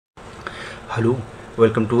Hello,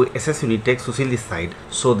 welcome to SS Unit Tech. Susil this side.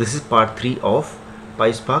 So this is part 3 of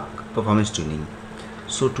PySpark performance tuning.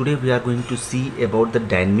 So today we are going to see about the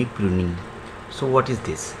dynamic pruning. So what is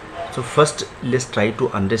this? So first let's try to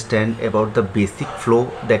understand about the basic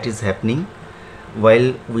flow that is happening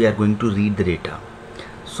while we are going to read the data.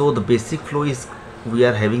 So the basic flow is we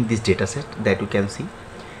are having this data set that you can see.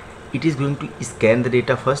 It is going to scan the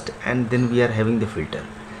data first and then we are having the filter.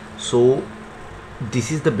 So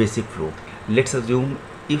this is the basic flow. Let's assume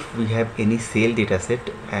if we have any sale data set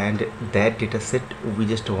and that data set we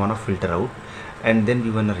just want to filter out and then we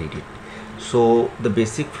want to read it. So the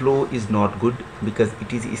basic flow is not good because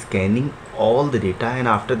it is scanning all the data and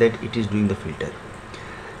after that it is doing the filter.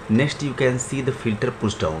 Next you can see the filter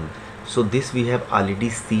push down. So this we have already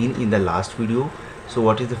seen in the last video. So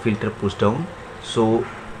what is the filter push down? So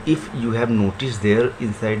if you have noticed there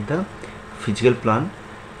inside the physical plan,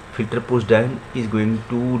 filter push down is going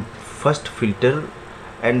to first filter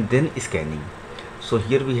and then scanning. So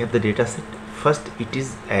here we have the data set. First it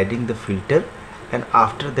is adding the filter and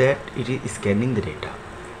after that it is scanning the data.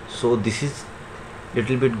 So this is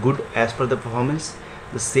little bit good as per the performance.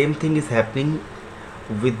 The same thing is happening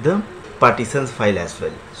with the partitions file as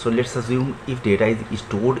well. So let's assume if data is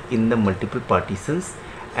stored in the multiple partitions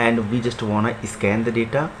and we just wanna scan the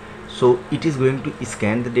data. So it is going to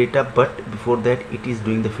scan the data, but before that it is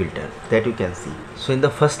doing the filter that you can see. So in the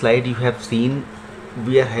first slide you have seen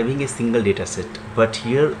we are having a single data set, but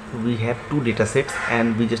here we have two data sets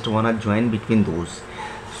and we just wanna join between those.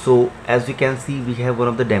 So as you can see we have one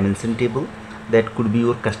of the dimension table that could be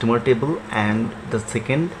your customer table and the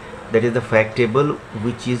second that is the fact table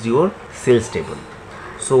which is your sales table.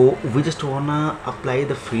 So we just wanna apply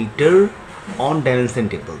the filter on dimension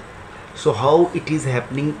table. So how it is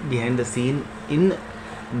happening behind the scene in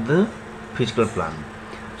the physical plan.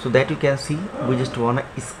 So that you can see we just wanna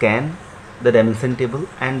scan the dimension table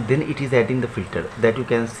and then it is adding the filter that you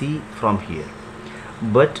can see from here.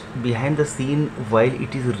 But behind the scene while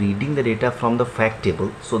it is reading the data from the fact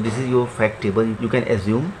table, so this is your fact table you can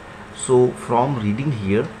assume. So from reading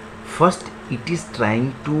here, first it is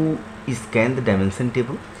trying to scan the dimension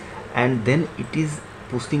table and then it is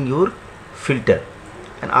pushing your filter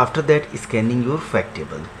and after that scanning your fact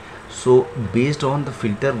table. So based on the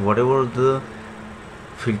filter, whatever the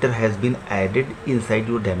filter has been added inside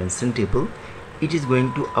your dimension table, it is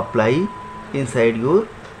going to apply inside your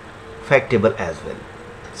fact table as well.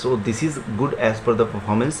 So this is good as per the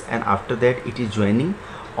performance and after that it is joining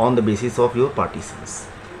on the basis of your partitions.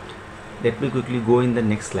 Let me quickly go in the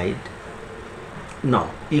next slide.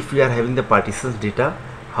 Now if we are having the partitions data,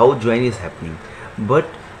 how join is happening, but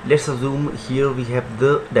let's assume here we have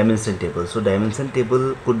the dimension table. So dimension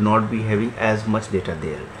table could not be having as much data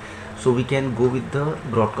there, so we can go with the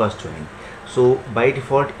broadcast join. So by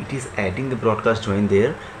default it is adding the broadcast join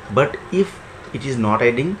there, but if it is not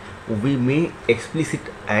adding we may explicit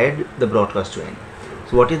add the broadcast join.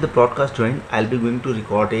 So what is the broadcast join? I'll be going to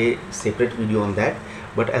record a separate video on that,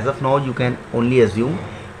 but as of now you can only assume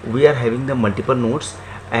we are having the multiple nodes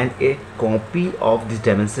and a copy of this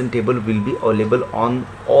dimension table will be available on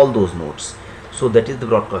all those nodes. So that is the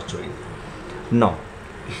broadcast join. Now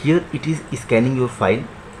here it is scanning your file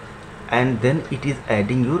and then it is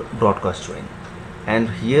adding your broadcast join, and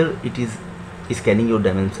here it is scanning your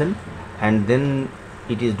dimension and then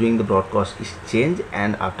it is doing the broadcast exchange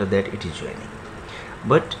and after that it is joining.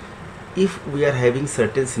 But if we are having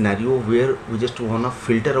certain scenario where we just wanna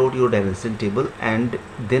filter out your dimension table and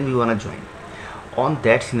then we wanna join, on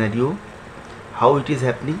that scenario how it is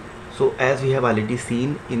happening? So as we have already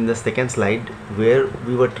seen in the second slide where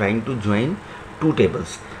we were trying to join two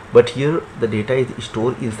tables, but here the data is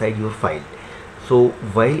stored inside your file. So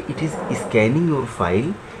while it is scanning your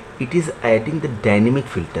file, it is adding the dynamic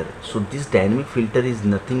filter. So this dynamic filter is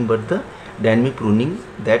nothing but the dynamic pruning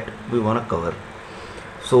that we want to cover.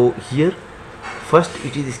 So here first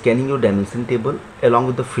it is scanning your dimension table along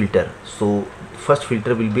with the filter. So first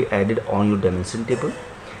filter will be added on your dimension table,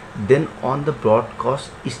 then on the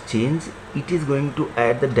broadcast exchange it is going to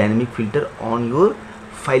add the dynamic filter on your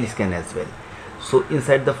file scan as well. So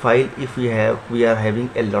inside the file if we are having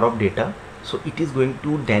a lot of data, so it is going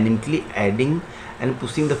to dynamically adding and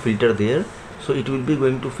pushing the filter there. So it will be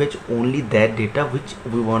going to fetch only that data which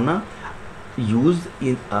we wanna use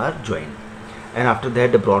in our join, and after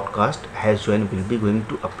that the broadcast has join will be going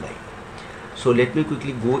to apply. So let me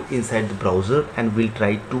quickly go inside the browser and we'll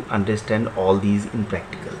try to understand all these in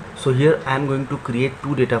practical. So here I am going to create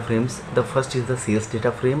two data frames. The first is the sales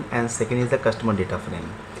data frame and second is the customer data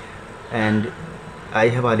frame, and I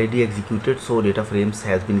have already executed, so data frames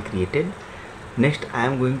has been created. Next I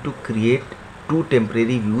am going to create two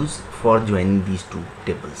temporary views for joining these two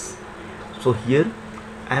tables. So here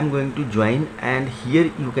I am going to join, and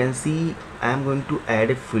here you can see I am going to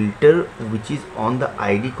add a filter which is on the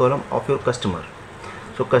ID column of your customer.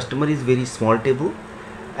 So customer is very small table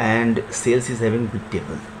and sales is having big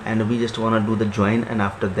table, and we just want to do the join, and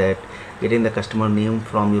after that getting the customer name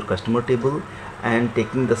from your customer table and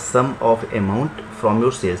taking the sum of amount from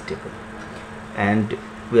your sales table, and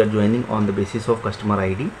we are joining on the basis of customer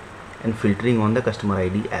ID and filtering on the customer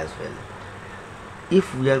ID as well.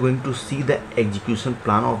 If we are going to see the execution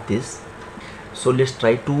plan of this, so let's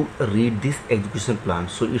try to read this execution plan.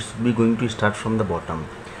 So it's be going to start from the bottom.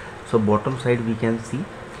 So bottom side we can see,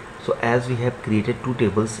 so as we have created two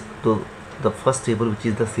tables, so the first table which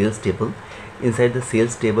is the sales table, inside the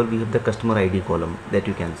sales table we have the customer ID column that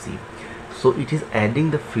you can see. So it is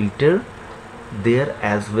adding the filter there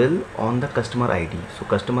as well on the customer ID. So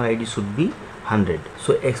customer ID should be 100.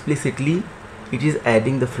 So explicitly it is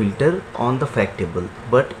adding the filter on the fact table,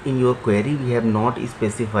 but in your query we have not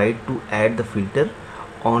specified to add the filter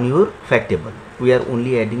on your fact table. We are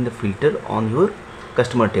only adding the filter on your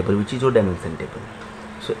customer table, which is your dimension table.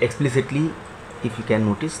 So explicitly, if you can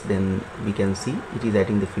notice, then we can see it is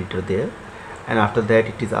adding the filter there, and after that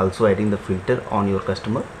it is also adding the filter on your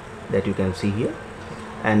customer that you can see here,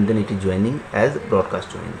 and then it is joining as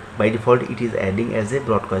broadcast join. By default it is adding as a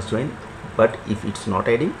broadcast join, but if it's not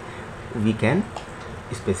adding, we can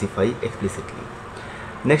specify explicitly.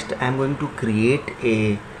 Next I am going to create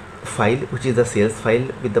a file which is the sales file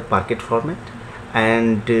with the Parquet format,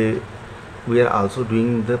 and we are also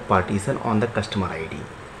doing the partition on the customer ID.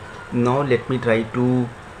 Now let me try to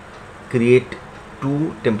create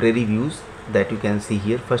two temporary views that you can see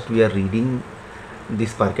here. First we are reading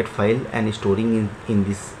this Parquet file and storing in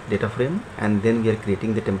this data frame, and then we are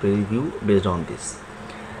creating the temporary view based on this.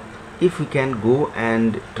 If we can go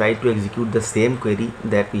and try to execute the same query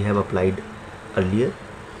that we have applied earlier,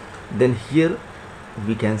 then here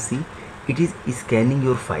we can see it is scanning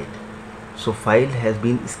your file. So file has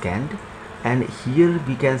been scanned, and here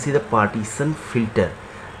we can see the partition filter.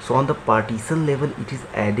 So on the partition level it is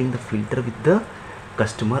adding the filter with the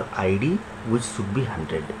customer ID, which should be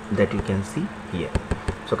 100, that you can see here.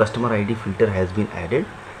 So customer ID filter has been added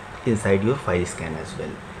inside your file scan as well.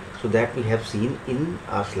 So that we have seen in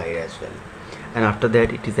our slide as well, and after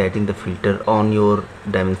that it is adding the filter on your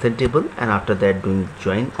dimension table, and after that doing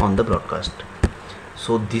join on the broadcast.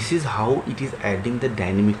 So this is how it is adding the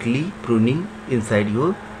dynamically pruning inside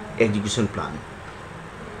your execution plan.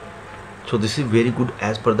 So this is very good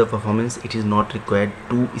as per the performance. It is not required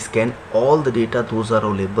to scan all the data those are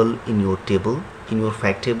available in your table, in your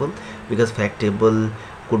fact table, because fact table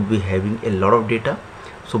could be having a lot of data.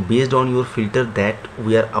 So based on your filter that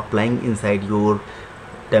we are applying inside your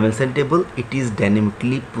dimension table, it is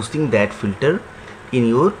dynamically pushing that filter in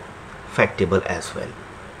your fact table as well.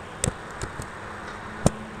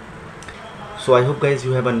 So I hope guys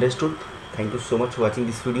you have understood. Thank you so much for watching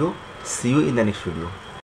this video. See you in the next video.